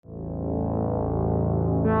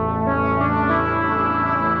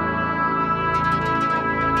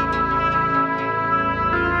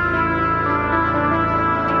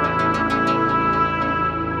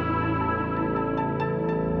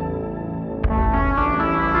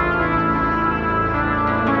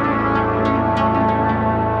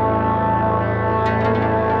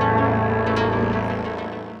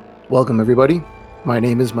Welcome, everybody. My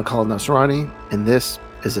name is Makal Nasrani, and this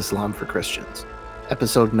is Islam for Christians,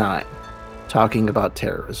 Episode 9, talking about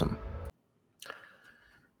terrorism.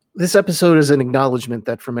 This episode is an acknowledgement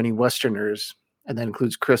that for many Westerners, and that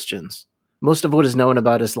includes Christians, most of what is known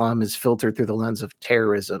about Islam is filtered through the lens of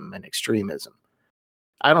terrorism and extremism.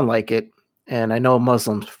 I don't like it, and I know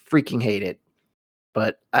Muslims freaking hate it,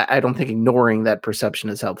 but I don't think ignoring that perception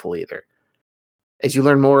is helpful either. As you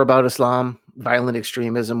learn more about Islam, violent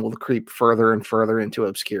extremism will creep further and further into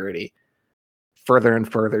obscurity, further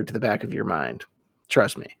and further to the back of your mind.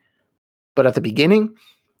 Trust me. But at the beginning,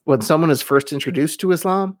 when someone is first introduced to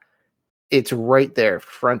Islam, it's right there,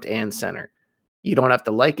 front and center. You don't have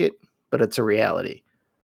to like it, but it's a reality.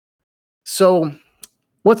 So,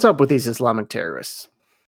 what's up with these Islamic terrorists?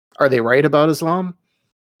 Are they right about Islam?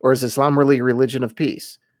 Or is Islam really a religion of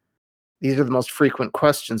peace? These are the most frequent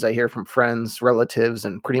questions I hear from friends, relatives,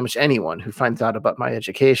 and pretty much anyone who finds out about my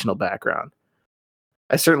educational background.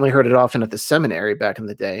 I certainly heard it often at the seminary back in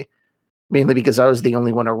the day, mainly because I was the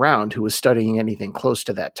only one around who was studying anything close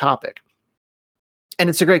to that topic. And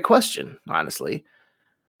it's a great question, honestly.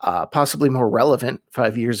 Possibly more relevant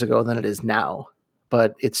 5 years ago than it is now,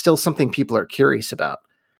 but it's still something people are curious about.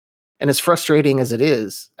 And as frustrating as it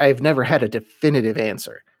is, I've never had a definitive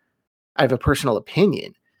answer. I have a personal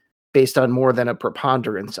opinion, based on more than a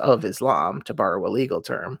preponderance of Islam, to borrow a legal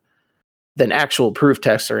term, than actual proof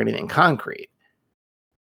texts or anything concrete.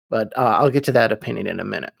 But I'll get to that opinion in a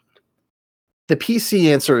minute. The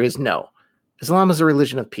PC answer is no. Islam is a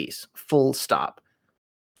religion of peace, full stop.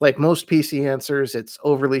 Like most PC answers, it's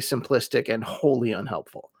overly simplistic and wholly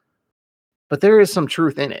unhelpful. But there is some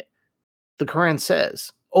truth in it. The Quran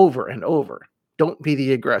says, over and over, don't be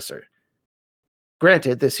the aggressor.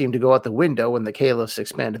 Granted, this seemed to go out the window when the caliphs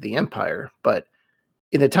expanded the empire, but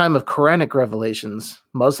in the time of Quranic revelations,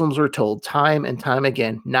 Muslims were told time and time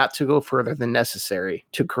again not to go further than necessary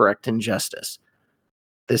to correct injustice.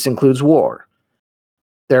 This includes war.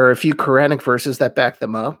 There are a few Quranic verses that back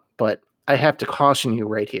them up, but I have to caution you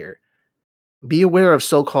right here. Be aware of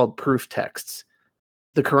so-called proof texts.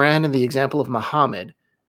 The Quran and the example of Muhammad,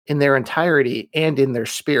 in their entirety and in their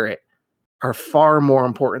spirit, are far more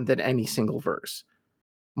important than any single verse.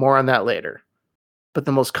 More on that later. But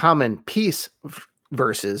the most common peace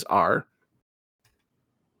verses are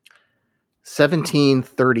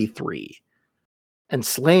 17:33. And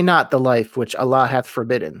slay not the life which Allah hath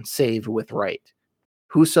forbidden, save with right.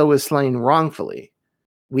 Whoso is slain wrongfully,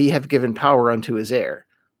 we have given power unto his heir,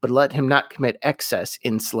 but let him not commit excess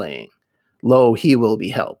in slaying. Lo, he will be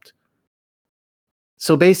helped.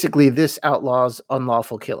 So basically, this outlaws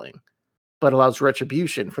unlawful killing, but allows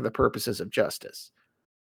retribution for the purposes of justice.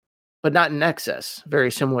 But not in excess, very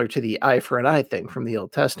similar to the eye for an eye thing from the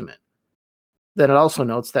Old Testament. Then it also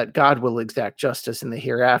notes that God will exact justice in the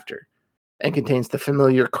hereafter, and contains the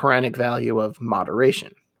familiar Quranic value of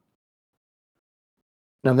moderation.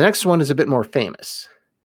 Now the next one is a bit more famous.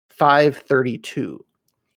 5:32.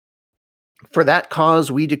 For that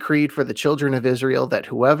cause we decreed for the children of Israel that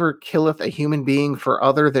whoever killeth a human being for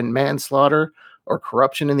other than manslaughter or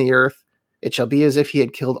corruption in the earth, it shall be as if he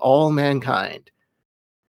had killed all mankind.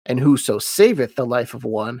 And whoso saveth the life of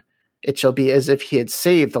one, it shall be as if he had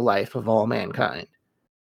saved the life of all mankind.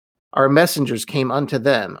 Our messengers came unto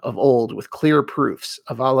them of old with clear proofs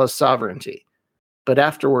of Allah's sovereignty, but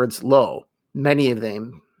afterwards, lo, many of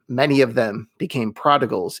them became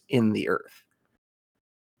prodigals in the earth.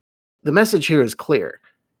 The message here is clear.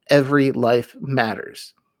 Every life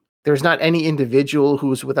matters. There's not any individual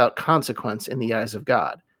who is without consequence in the eyes of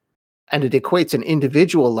God, and it equates an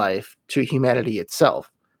individual life to humanity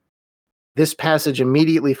itself. This passage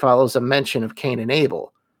immediately follows a mention of Cain and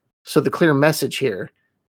Abel, so the clear message here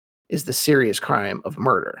is the serious crime of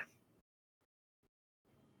murder.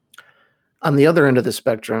 On the other end of the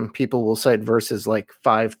spectrum, people will cite verses like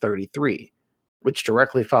 5:33, which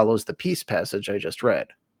directly follows the peace passage I just read.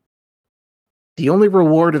 The only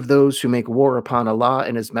reward of those who make war upon Allah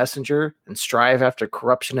and his messenger and strive after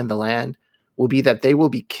corruption in the land will be that they will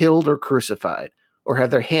be killed or crucified, or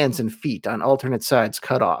have their hands and feet on alternate sides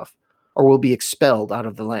cut off, or will be expelled out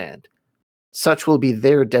of the land. Such will be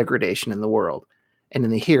their degradation in the world, and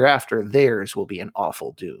in the hereafter theirs will be an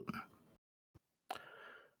awful doom.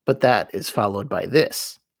 But that is followed by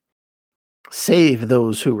this. Save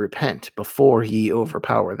those who repent before ye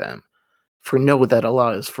overpower them, for know that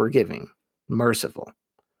Allah is forgiving, merciful.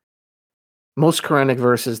 Most Quranic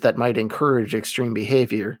verses that might encourage extreme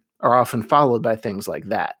behavior are often followed by things like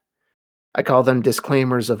that. I call them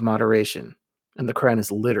disclaimers of moderation, and the Quran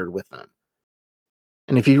is littered with them.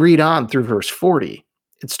 And if you read on through verse 40,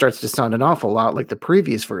 it starts to sound an awful lot like the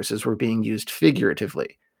previous verses were being used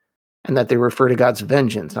figuratively. and that they refer to God's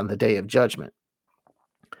vengeance on the day of judgment.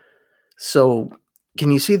 So,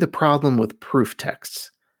 can you see the problem with proof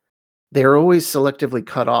texts? They are always selectively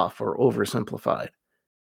cut off or oversimplified.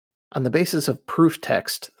 On the basis of proof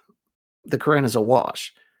text, the Quran is a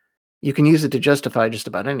wash. You can use it to justify just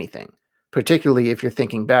about anything, particularly if you're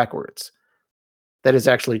thinking backwards. That is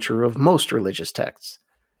actually true of most religious texts.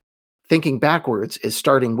 Thinking backwards is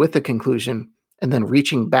starting with the conclusion and then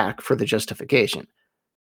reaching back for the justification.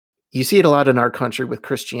 You see it a lot in our country with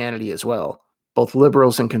Christianity as well. Both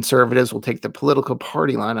liberals and conservatives will take the political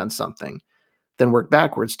party line on something, then work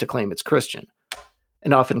backwards to claim it's Christian,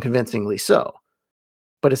 and often convincingly so.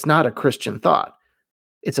 But it's not a Christian thought.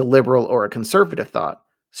 It's a liberal or a conservative thought,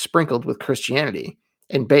 sprinkled with Christianity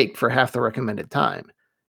and baked for half the recommended time.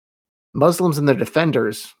 Muslims and their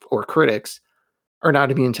defenders, or critics, are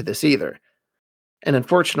not immune to this either. And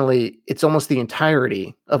unfortunately, it's almost the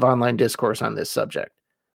entirety of online discourse on this subject.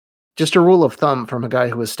 Just a rule of thumb from a guy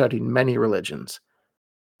who has studied many religions.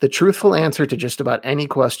 The truthful answer to just about any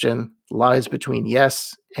question lies between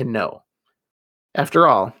yes and no. After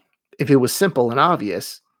all, if it was simple and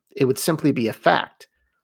obvious, it would simply be a fact,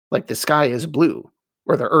 like the sky is blue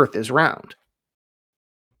or the earth is round.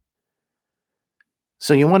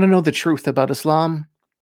 So you want to know the truth about Islam?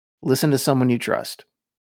 Listen to someone you trust.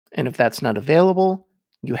 And if that's not available,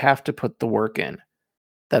 you have to put the work in.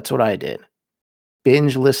 That's what I did.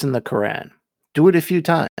 Binge listen the Quran. Do it a few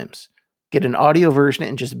times. Get an audio version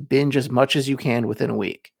and just binge as much as you can within a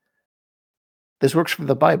week. This works for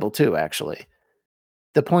the Bible too, actually.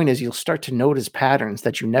 The point is you'll start to notice patterns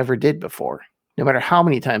that you never did before, no matter how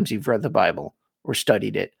many times you've read the Bible, or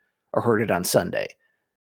studied it, or heard it on Sunday.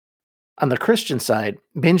 On the Christian side,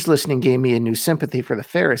 binge listening gave me a new sympathy for the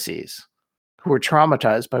Pharisees, who were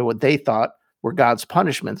traumatized by what they thought were God's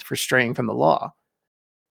punishments for straying from the law.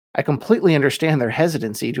 I completely understand their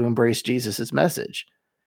hesitancy to embrace Jesus' message.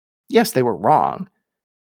 Yes, they were wrong.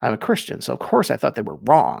 I'm a Christian, so of course I thought they were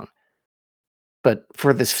wrong. But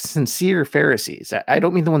for the sincere Pharisees, I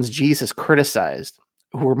don't mean the ones Jesus criticized,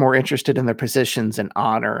 who were more interested in their positions and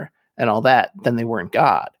honor and all that than they were in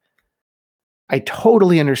God. I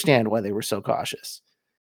totally understand why they were so cautious.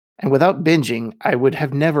 And without binging, I would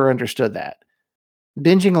have never understood that.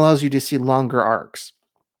 Binging allows you to see longer arcs,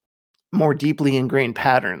 more deeply ingrained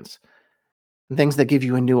patterns, things that give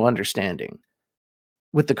you a new understanding.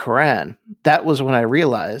 With the Quran, that was when I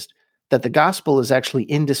realized that the gospel is actually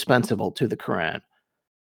indispensable to the Quran.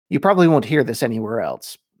 You probably won't hear this anywhere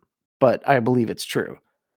else, but I believe it's true.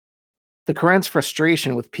 The Quran's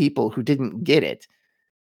frustration with people who didn't get it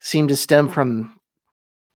seemed to stem from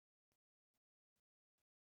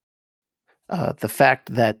the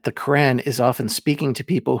fact that the Quran is often speaking to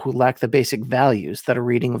people who lack the basic values that a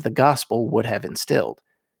reading of the gospel would have instilled.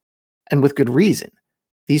 And with good reason.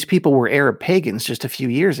 These people were Arab pagans just a few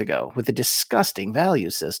years ago with a disgusting value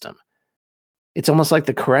system. It's almost like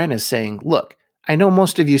the Quran is saying, look, I know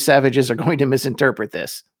most of you savages are going to misinterpret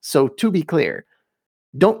this, so to be clear,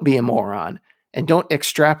 don't be a moron and don't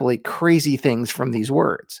extrapolate crazy things from these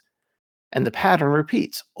words. And the pattern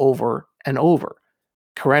repeats over and over.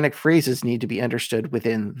 Quranic phrases need to be understood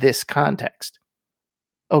within this context.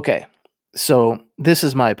 Okay, so this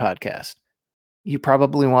is my podcast. You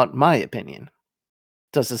probably want my opinion.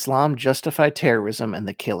 Does Islam justify terrorism and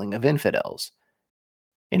the killing of infidels?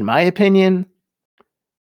 In my opinion,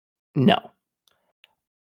 no.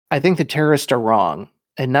 I think the terrorists are wrong,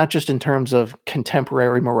 and not just in terms of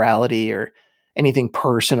contemporary morality or anything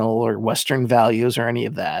personal or Western values or any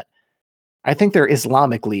of that. I think they're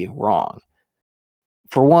Islamically wrong.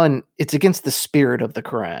 For one, it's against the spirit of the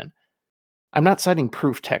Quran. I'm not citing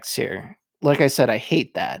proof texts here. Like I said, I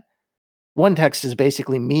hate that. One text is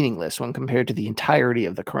basically meaningless when compared to the entirety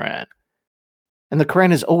of the Quran. And the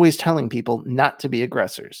Quran is always telling people not to be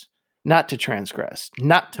aggressors, not to transgress,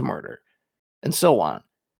 not to murder, and so on.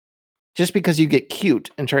 Just because you get cute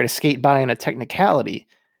and try to skate by on a technicality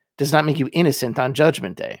does not make you innocent on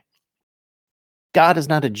Judgment Day. God is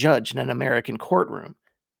not a judge in an American courtroom.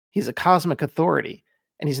 He's a cosmic authority,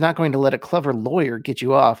 and he's not going to let a clever lawyer get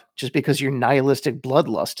you off just because your nihilistic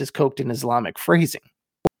bloodlust is coked in Islamic phrasing.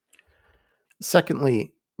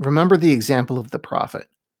 Secondly, remember the example of the Prophet.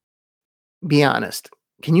 Be honest,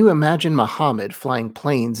 can you imagine Muhammad flying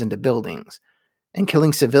planes into buildings and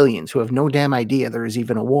killing civilians who have no damn idea there is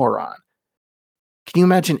even a war on? Can you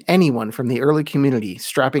imagine anyone from the early community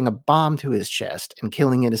strapping a bomb to his chest and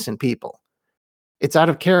killing innocent people? It's out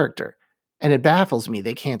of character, and it baffles me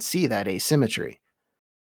they can't see that asymmetry.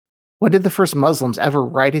 When did the first Muslims ever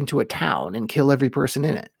ride into a town and kill every person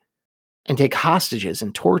in it? And take hostages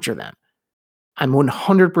and torture them? I'm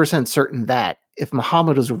 100% certain that if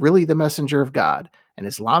Muhammad was really the messenger of God and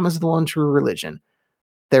Islam is the one true religion,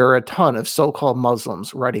 there are a ton of so-called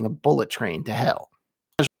Muslims riding a bullet train to hell.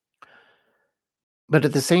 But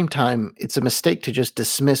at the same time, it's a mistake to just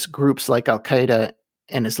dismiss groups like Al-Qaeda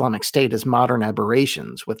and Islamic State as modern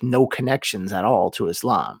aberrations with no connections at all to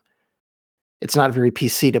Islam. It's not very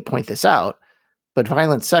PC to point this out, but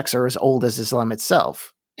violent sects are as old as Islam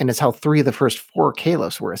itself, and it's how 3 of the first 4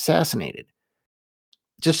 caliphs were assassinated.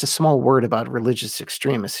 Just a small word about religious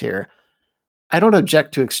extremists here. I don't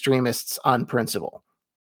object to extremists on principle.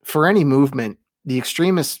 For any movement, the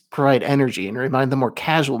extremists provide energy and remind the more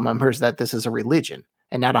casual members that this is a religion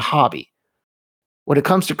and not a hobby. When it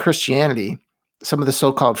comes to Christianity, some of the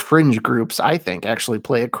so-called fringe groups, I think, actually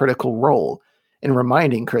play a critical role in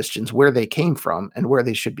reminding Christians where they came from and where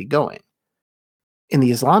they should be going. In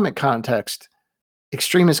the Islamic context,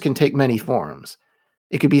 extremists can take many forms.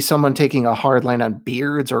 It could be someone taking a hard line on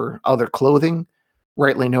beards or other clothing,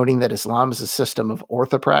 rightly noting that Islam is a system of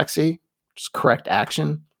orthopraxy, which is correct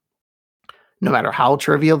action, no matter how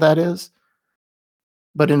trivial that is.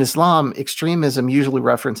 But in Islam, extremism usually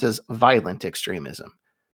references violent extremism,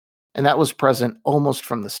 and that was present almost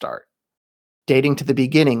from the start. Dating to the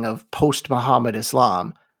beginning of post-Muhammad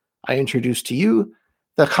Islam, I introduce to you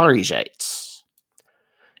the Kharijites.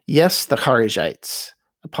 Yes, the Kharijites.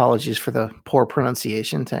 Apologies for the poor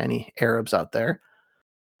pronunciation to any Arabs out there.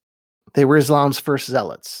 They were Islam's first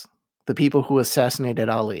zealots, the people who assassinated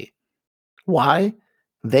Ali. Why?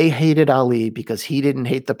 They hated Ali because he didn't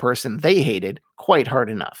hate the person they hated quite hard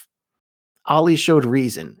enough. Ali showed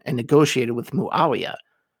reason and negotiated with Muawiyah,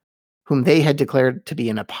 whom they had declared to be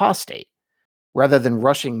an apostate, rather than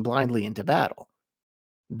rushing blindly into battle.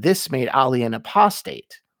 This made Ali an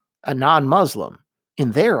apostate, a non-Muslim,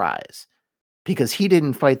 in their eyes, because he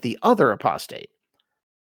didn't fight the other apostate.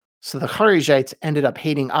 So the Kharijites ended up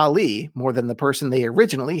hating Ali more than the person they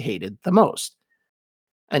originally hated the most.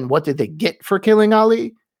 And what did they get for killing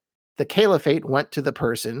Ali? The caliphate went to the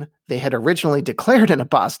person they had originally declared an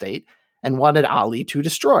apostate and wanted Ali to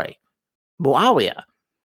destroy, Muawiyah.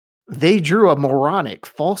 They drew a moronic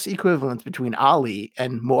false equivalence between Ali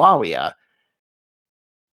and Muawiyah.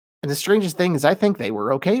 And the strangest thing is I think they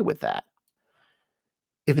were okay with that.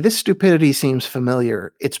 If this stupidity seems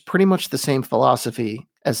familiar, it's pretty much the same philosophy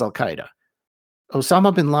as Al-Qaeda.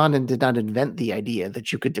 Osama bin Laden did not invent the idea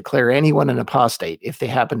that you could declare anyone an apostate if they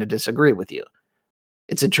happen to disagree with you.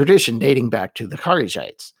 It's a tradition dating back to the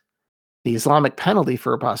Kharijites. The Islamic penalty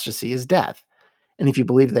for apostasy is death, and if you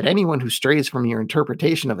believe that anyone who strays from your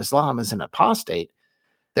interpretation of Islam is an apostate,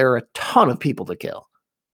 there are a ton of people to kill.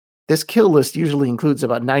 This kill list usually includes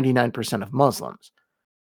about 99% of Muslims.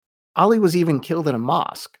 Ali was even killed in a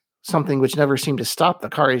mosque, something which never seemed to stop the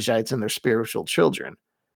Kharijites and their spiritual children.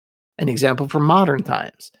 An example from modern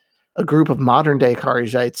times. A group of modern-day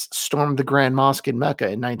Kharijites stormed the Grand Mosque in Mecca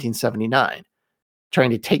in 1979,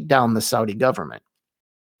 trying to take down the Saudi government.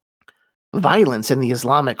 Violence in the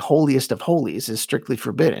Islamic holiest of holies is strictly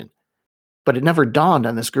forbidden, but it never dawned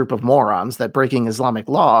on this group of morons that breaking Islamic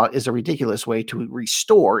law is a ridiculous way to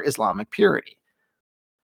restore Islamic purity.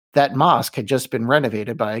 That mosque had just been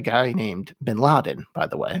renovated by a guy named Bin Laden, by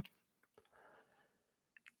the way.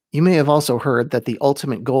 You may have also heard that the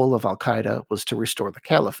ultimate goal of Al-Qaeda was to restore the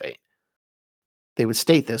caliphate. They would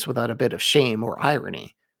state this without a bit of shame or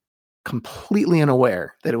irony, completely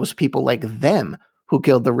unaware that it was people like them who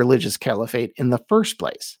killed the religious caliphate in the first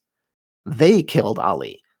place. They killed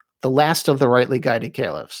Ali, the last of the rightly guided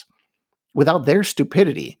caliphs. Without their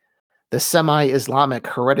stupidity, the semi-Islamic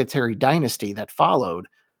hereditary dynasty that followed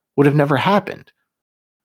would have never happened.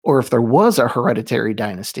 Or if there was a hereditary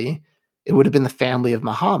dynasty, it would have been the family of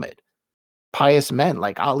Muhammad, pious men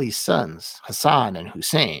like Ali's sons, Hassan and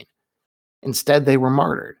Hussein. Instead, they were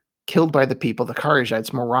martyred, killed by the people the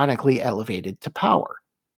Kharijites moronically elevated to power.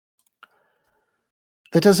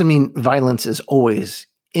 That doesn't mean violence is always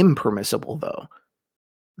impermissible, though.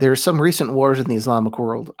 There are some recent wars in the Islamic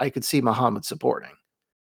world I could see Muhammad supporting.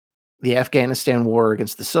 The Afghanistan war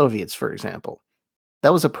against the Soviets, for example.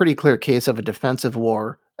 That was a pretty clear case of a defensive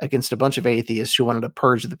war against a bunch of atheists who wanted to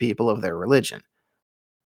purge the people of their religion.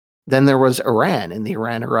 Then there was Iran in the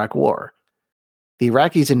Iran-Iraq war. The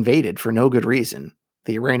Iraqis invaded for no good reason.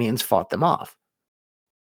 The Iranians fought them off.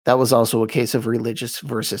 That was also a case of religious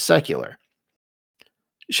versus secular.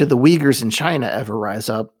 Should the Uyghurs in China ever rise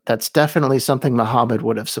up, that's definitely something Muhammad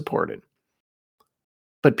would have supported.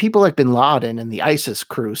 But people like bin Laden and the ISIS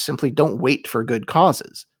crew simply don't wait for good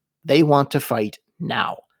causes. They want to fight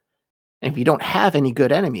now. And if you don't have any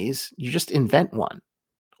good enemies, you just invent one,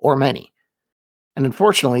 or many. And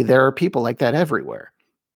unfortunately, there are people like that everywhere.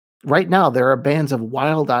 Right now, there are bands of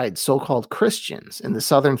wild-eyed so-called Christians in the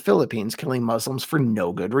southern Philippines killing Muslims for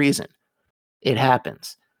no good reason. It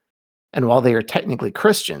happens. And while they are technically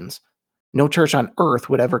Christians, no church on earth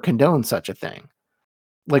would ever condone such a thing.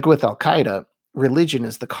 Like with Al-Qaeda, religion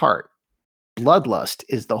is the cart, bloodlust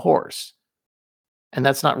is the horse. And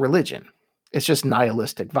that's not religion. It's just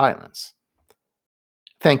nihilistic violence.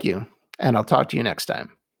 Thank you, and I'll talk to you next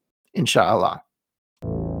time. Inshallah.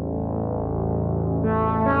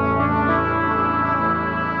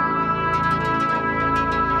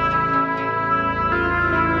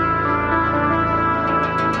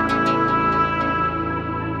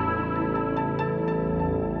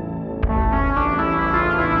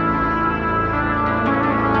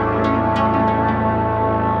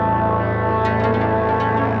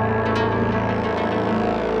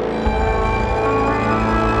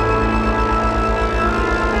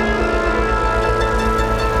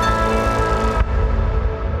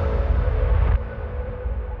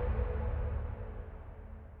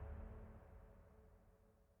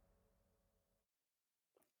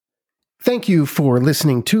 Thank you for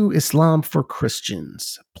listening to Islam for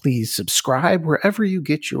Christians. Please subscribe wherever you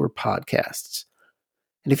get your podcasts.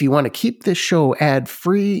 And if you want to keep this show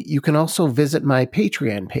ad-free, you can also visit my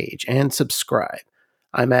Patreon page and subscribe.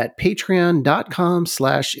 I'm at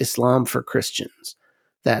patreon.com/Islam for Christians.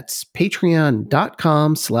 That's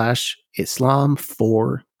patreon.com/Islam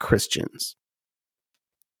for Christians.